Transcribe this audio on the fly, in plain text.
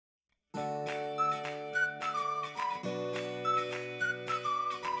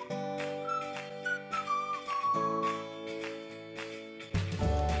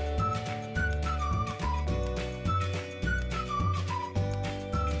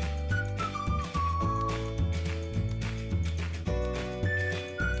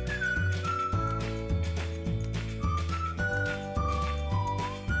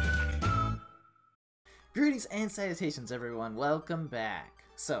Greetings and salutations, everyone. Welcome back.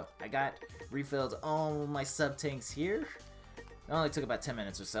 So, I got refilled all my sub-tanks here. It only took about 10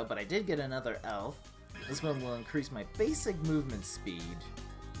 minutes or so, but I did get another elf. This one will increase my basic movement speed,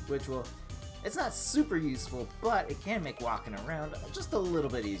 which will... It's not super useful, but it can make walking around just a little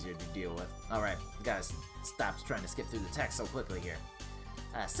bit easier to deal with. Alright, guys, stop trying to skip through the text so quickly here.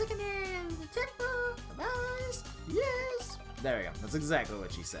 Secondary tempo, balance, yes! There we go, that's exactly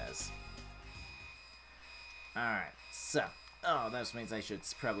what she says. Alright, so... Oh, that means I should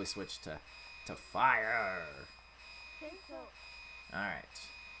probably switch to fire! Alright.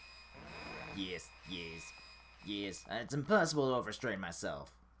 Yes, yes, yes. It's impossible to overstrain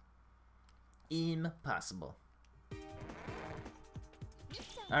myself. Impossible.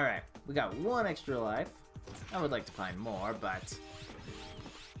 Alright, we got one extra life. I would like to find more, but...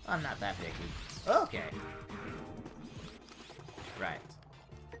 I'm not that picky. Okay. Right.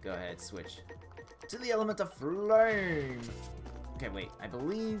 Go ahead, switch to the element of flame. Okay, wait. I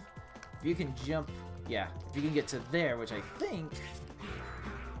believe if you can jump... Yeah, if you can get to there, which I think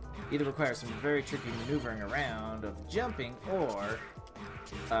either requires some very tricky maneuvering around of jumping, or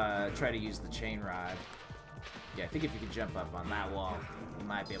try to use the chain rod. Yeah, I think if you can jump up on that wall, you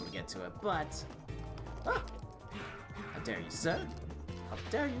might be able to get to it, but... Ah! How dare you, sir? How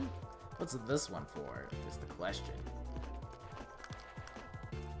dare you? What's this one for, is the question.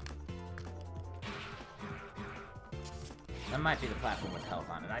 That might be the platform with health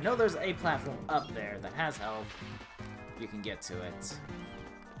on it. I know there's a platform up there that has health. You can get to it.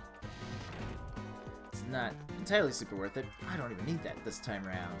 It's not entirely super worth it. I don't even need that this time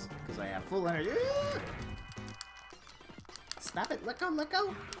around, because I have full energy. Stop it! Let go! Let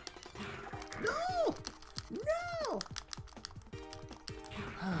go! No! No!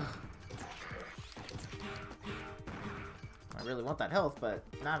 I really want that health, but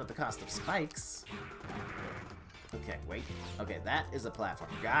not at the cost of spikes. Okay, wait. Okay, that is a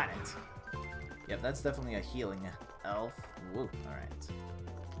platform. Got it. Yep, that's definitely a healing elf. Woo, alright.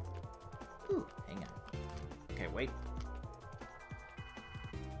 Ooh, hang on. Okay, wait.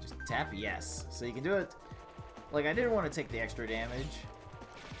 Just tap yes. So you can do it. Like, I didn't want to take the extra damage.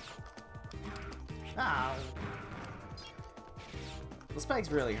 Ah. The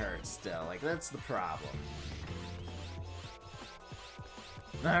spikes really hurt still. Like, that's the problem.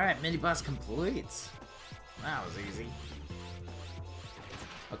 Alright, mini-boss complete. That was easy.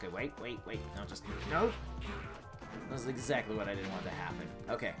 Okay, wait. No, just... No! That's exactly what I didn't want to happen.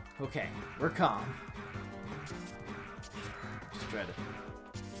 Okay, we're calm. Just try to...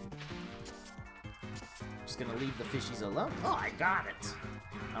 Just gonna leave the fishies alone. Oh, I got it!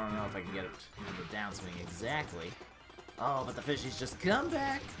 I don't know if I can get it on the downswing exactly. Oh, but the fishies just come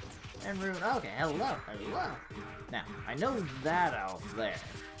back and ruin... Okay, hello. Now, I know that elf there.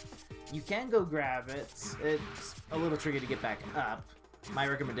 You can go grab it. It's a little tricky to get back up. My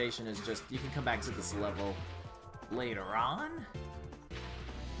recommendation is just, you can come back to this level later on.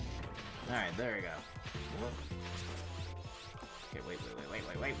 Alright, there we go. Okay, wait.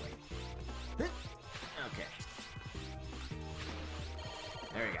 Okay.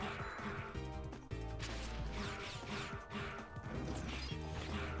 There we go.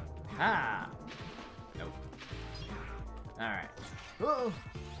 Ah! Nope. Alright. Whoa!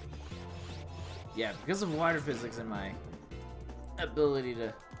 Yeah, because of water physics and my ability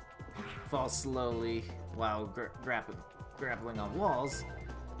to fall slowly while grappling on walls,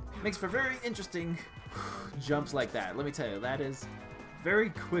 makes for very interesting jumps like that. Let me tell you, that is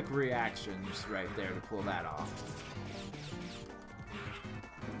very quick reactions right there to pull that off.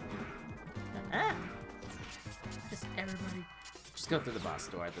 Just everybody, just go through the boss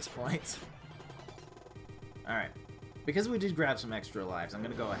door at this point. Alright, because we did grab some extra lives, I'm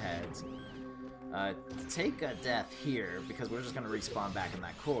gonna go ahead. Take a death here, because we're just gonna respawn back in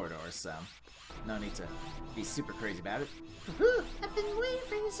that corridor, so no need to be super crazy about it. I've been waiting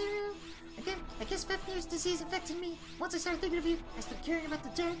for you, Zero. I guess Fafnir's disease infected me. Once I started thinking of you, I started caring about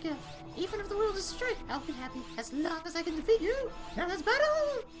the dark elf. Even if the world is destroyed, I'll be happy as long as I can defeat you. Now let's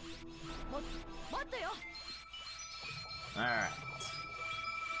battle! Alright.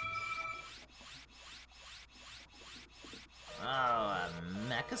 Oh, a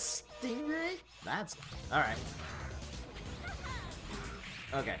mecha Stingray? That's... Alright.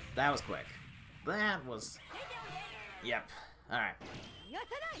 Okay, that was quick. That was... Yep. Alright.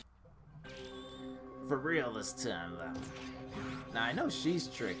 For real this time, though. Now, I know she's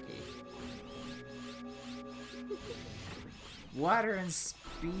tricky. Water and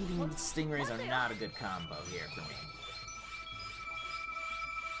speeding Stingrays are not a good combo here for me.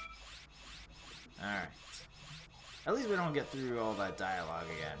 Alright. At least we don't get through all that dialogue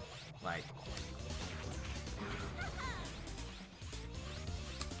again. Like,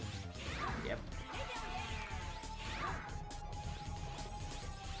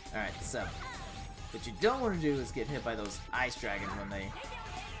 Alright, 7. What you don't want to do is get hit by those ice dragons when they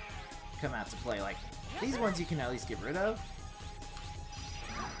come out to play. Like, these ones you can at least get rid of.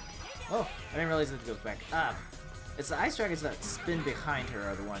 Oh, I didn't realize it goes back up. It's the ice dragons that spin behind her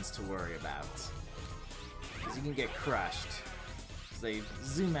are the ones to worry about. Because you can get crushed. So they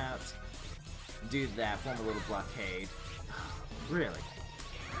zoom out, do that, form a little blockade. Really?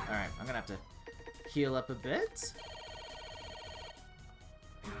 Alright, I'm gonna have to heal up a bit.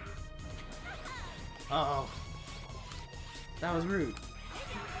 Oh, that was rude.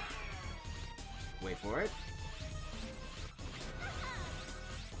 Wait for it.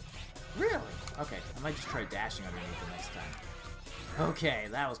 Really? Okay, I might just try dashing underneath it next time. Okay,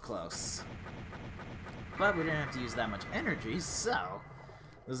 that was close. But we didn't have to use that much energy, so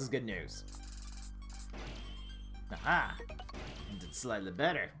this is good news. Aha! I did slightly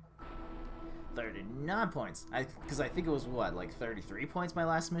better. 39 points. Because I think it was, what, like 33 points my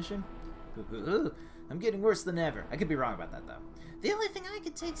last mission? I'm getting worse than ever. I could be wrong about that, though. The only thing I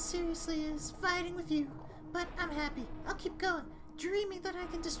could take seriously is fighting with you. But I'm happy. I'll keep going, dreaming that I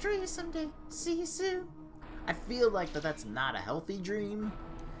can destroy you someday. See you soon. I feel like that's not a healthy dream.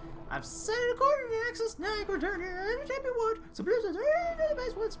 I've set it according to access. Now I can return here anytime you want. So please return to the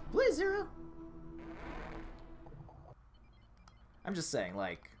base once. Please, Zero. I'm just saying,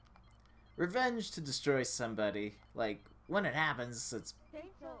 like, revenge to destroy somebody, like, when it happens, it's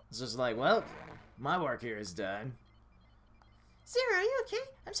just like, well, my work here is done. Zero, are you okay?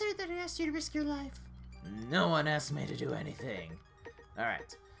 I'm sorry that I asked you to risk your life. No one asked me to do anything.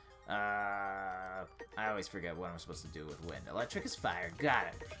 Alright. I always forget what I'm supposed to do with wind. Electric is fire. Got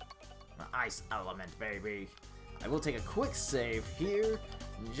it. Ice element, baby. I will take a quick save here,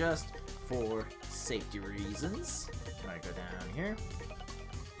 just for safety reasons. I'm gonna go down here.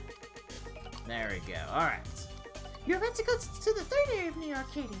 There we go. Alright. You're about to go to the third area of New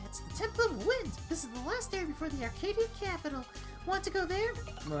Arcadia. It's the Temple of Wind. This is the last area before the Arcadian capital. Want to go there?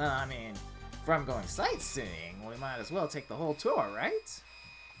 Well, I mean, if I'm going sightseeing, we might as well take the whole tour, right? It's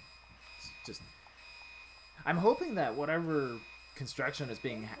just, I'm hoping that whatever construction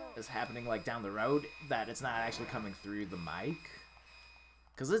is happening like down the road, that it's not actually coming through the mic,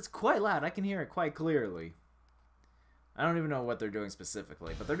 because it's quite loud. I can hear it quite clearly. I don't even know what they're doing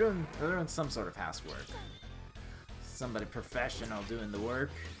specifically, but they're doing some sort of housework. Somebody professional doing the work.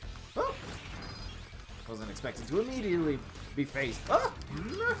 Oh! Wasn't expecting to immediately be faced. Oh!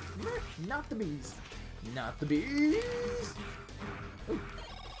 Not the bees. Not the bees. Ooh,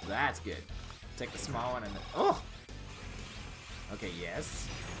 that's good. Take the small one and then. Oh! Okay, yes.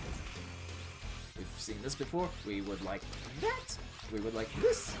 We've seen this before. We would like that. We would like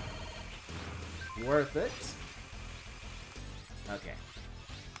this. Worth it. Okay.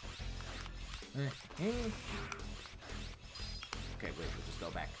 Okay, wait, we'll just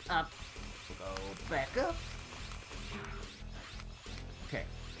go back up. We'll go back up. Okay.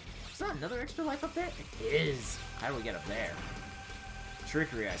 Is that another extra life up there? It is. How do we get up there?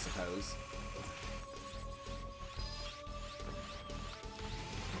 Trickery, I suppose.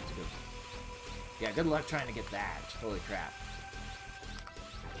 Yeah, good luck trying to get that. Holy crap.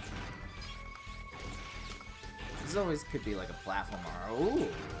 This always could be like a platform or... Ooh,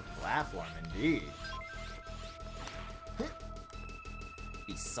 platform indeed.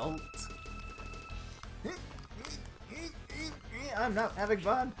 Salt. I'm not having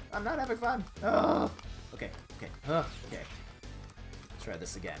fun. I'm not having fun. Oh. Okay. Okay. Okay. Let's try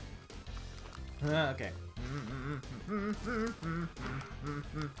this again. Okay.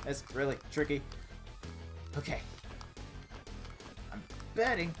 It's really tricky. Okay. I'm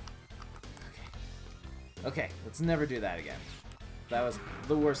betting. Okay. Okay. Let's never do that again. That was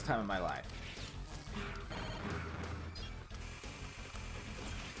the worst time of my life.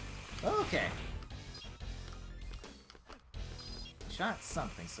 Okay. Shot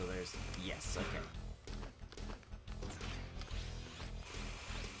something, so there's... Yes, okay.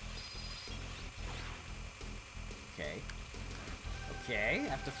 Okay. Okay,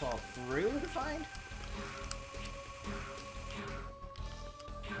 have to fall through to find?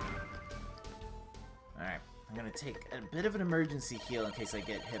 Alright, I'm gonna take a bit of an emergency heal in case I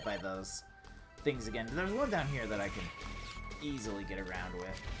get hit by those things again. There's one down here that I can easily get around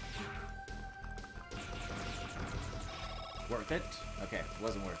with. Worth it? Okay,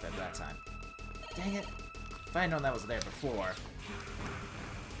 wasn't worth it that time. Dang it. If I had known that was there before.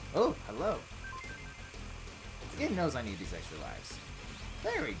 Oh, hello. The game knows I need these extra lives.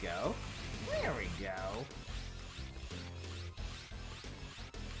 There we go. There we go.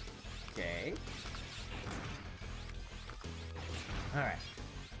 Okay. Alright.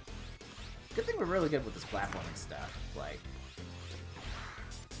 Good thing we're really good with this platforming stuff. Like...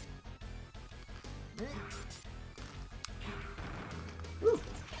 Woo.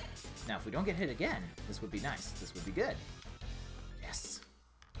 Now, if we don't get hit again, this would be nice. This would be good. Yes.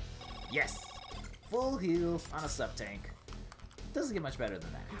 Yes! Full heal on a sub-tank. Doesn't get much better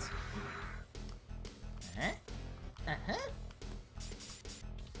than that. Uh-huh. Uh-huh.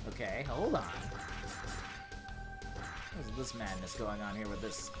 Okay, hold on. What is this madness going on here with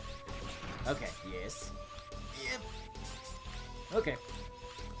this? Okay, yes. Yep. Okay.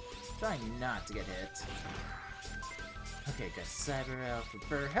 Trying not to get hit. Okay, got Cyber Alpha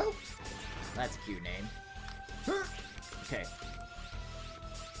for help. That's a cute name. Okay.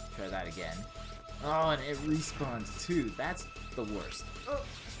 Try that again. Oh, and it respawns too. That's the worst. Oh.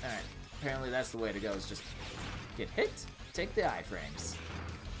 Alright. Apparently that's the way to go, is just get hit, take the iframes.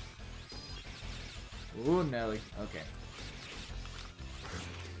 Ooh, Nelly. Okay.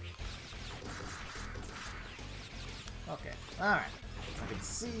 Okay. Alright. I can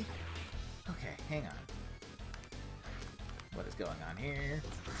see. Okay, hang on. What is going on here?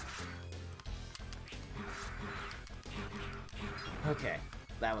 Okay.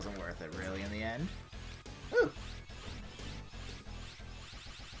 That wasn't worth it, really, in the end. Woo!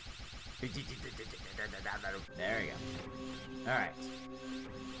 There we go. Alright.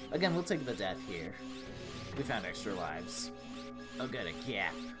 Again, we'll take the death here. We found extra lives. Oh good, a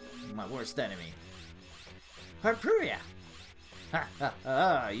gap. My worst enemy. Harpuria! Ha ha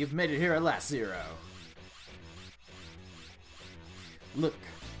ha! You've made it here at last, Zero. Look,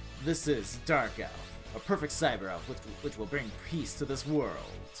 this is Dark Elf, a perfect cyber elf which will bring peace to this world.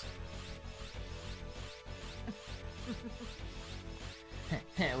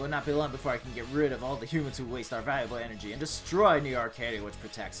 It will not be long before I can get rid of all the humans who waste our valuable energy and destroy New Arcadia, which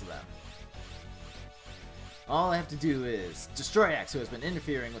protects them. All I have to do is destroy Axe, who has been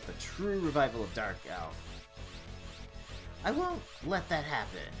interfering with the true revival of Dark Elf. I won't let that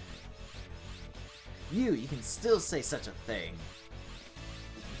happen. You can still say such a thing.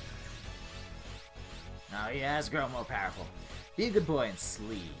 Now he has grown more powerful. Be a good boy and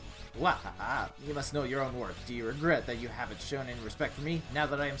sleep. Wahaha! You must know your own worth. Do you regret that you haven't shown any respect for me? Now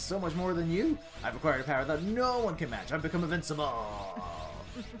that I am so much more than you, I've acquired a power that no one can match. I've become invincible!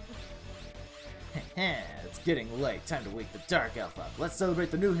 It's getting late. Time to wake the Dark Elf up. Let's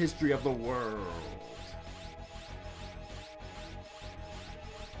celebrate the new history of the world.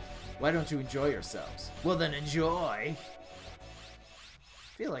 Why don't you enjoy yourselves? Well then enjoy!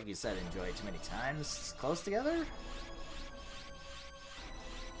 I feel like you said enjoy too many times. It's close together?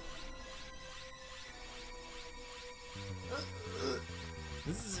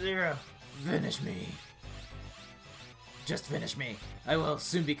 Zero, finish me. Just finish me. I will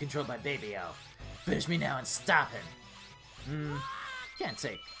soon be controlled by Baby Elf. Finish me now and stop him. Can't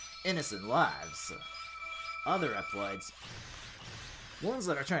take innocent lives. Other Eploids. Ones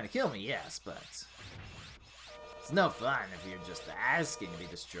that are trying to kill me, yes, but it's no fun if you're just asking to be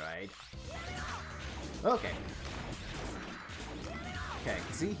destroyed. Okay. Okay,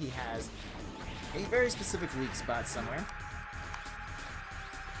 see he has a very specific weak spot somewhere.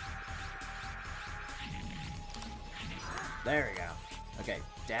 There we go. Okay,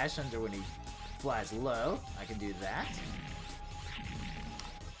 dash under when he flies low. I can do that.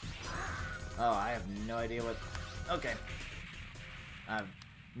 Oh, I have no idea what... Okay. I have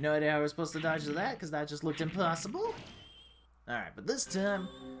no idea how we're supposed to dodge that, because that just looked impossible. Alright, but this time,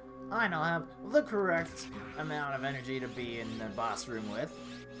 I now have the correct amount of energy to be in the boss room with.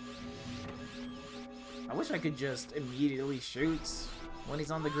 I wish I could just immediately shoot when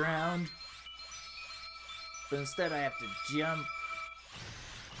he's on the ground. But instead I have to jump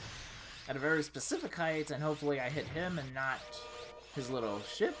at a very specific height, and hopefully I hit him and not his little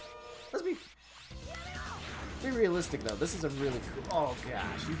ship. Let's be realistic though. This is a really cool... Oh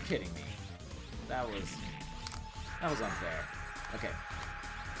gosh, you kidding me? That was unfair. Okay.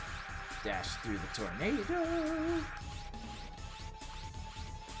 Dash through the tornado.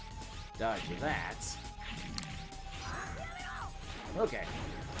 Dodge that. Okay.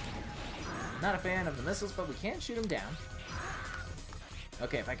 Not a fan of the missiles, but we can shoot them down.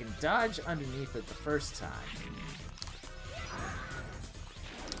 Okay, if I can dodge underneath it the first time.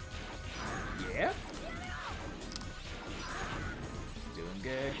 Yeah. Doing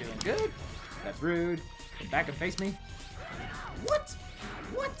good, doing good. That's rude. Come back and face me. What?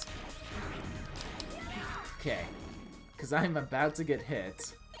 What? Okay. Because I'm about to get hit.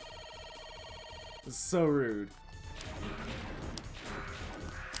 This is so rude.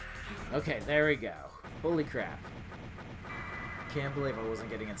 Okay, there we go. Holy crap. Can't believe I wasn't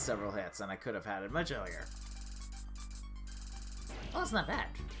getting in several hits, and I could have had it much earlier. Oh, that's not bad.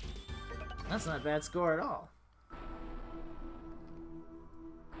 That's not a bad score at all.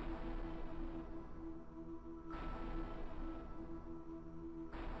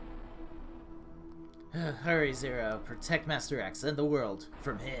 Hurry, Zero. Protect Master X and the world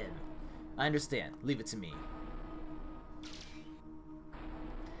from him. I understand. Leave it to me.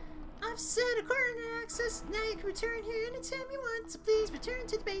 I've set a coordinate access. Now you can return here anytime you want. So please return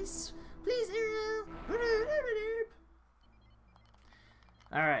to the base. Please, Zero.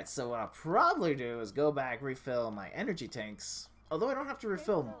 Alright, so what I'll probably do is go back, refill my energy tanks. Although I don't have to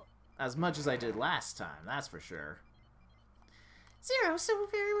refill as much as I did last time, that's for sure. Zero, so we're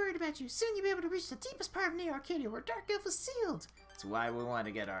very worried about you. Soon you'll be able to reach the deepest part of Neo Arcadia where Dark Elf is sealed. That's why we want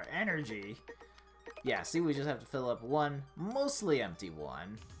to get our energy. Yeah, see, we just have to fill up one, mostly empty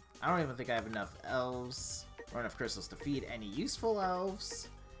one. I don't even think I have enough elves or enough crystals to feed any useful elves.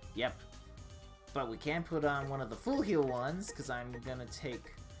 Yep. But we can put on one of the full heal ones, because I'm gonna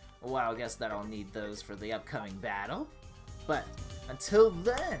take a while. I guess that I'll need those for the upcoming battle. But until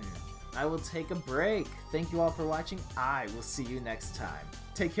then, I will take a break. Thank you all for watching. I will see you next time.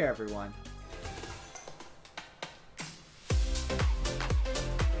 Take care, everyone.